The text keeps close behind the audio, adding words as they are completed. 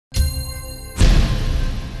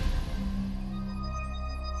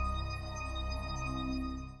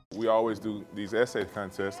We always do these essay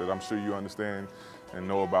contests that I'm sure you understand and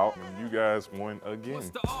know about, and you guys won again.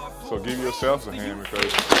 So give yourselves a hand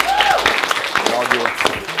because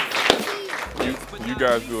you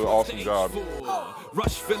guys do an awesome job.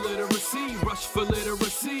 Rush for literacy, rush for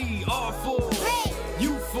literacy. R for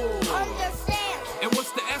U for understand. And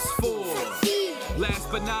what's the S for? Succeed.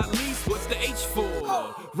 Last but not least, what's the H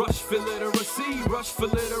for? Rush for literacy, rush for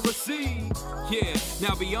literacy. Yeah,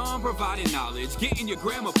 now beyond providing knowledge, getting your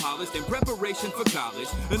grammar polished in preparation for college.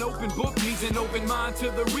 An open book needs an open mind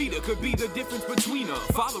to the reader. Could be the difference between a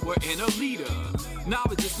follower and a leader.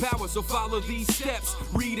 Knowledge is power, so follow these steps.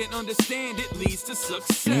 Read and understand, it leads to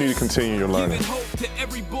success. You need to continue your learning. Giving hope to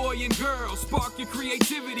every boy and girl. Spark your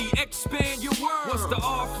creativity, expand your world. What's the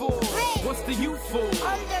R for? What's the U for?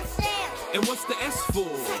 Understand. And what's the S for?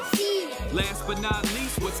 Succeed. Last but not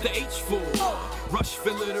least, what's the H for? Rush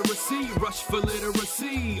for literacy, rush for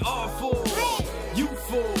literacy. R for U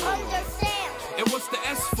for understand. And what's the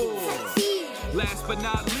S for? Succeed. Last but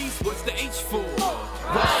not least, what's the H for?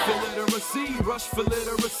 Rush for literacy, rush for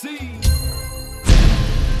literacy.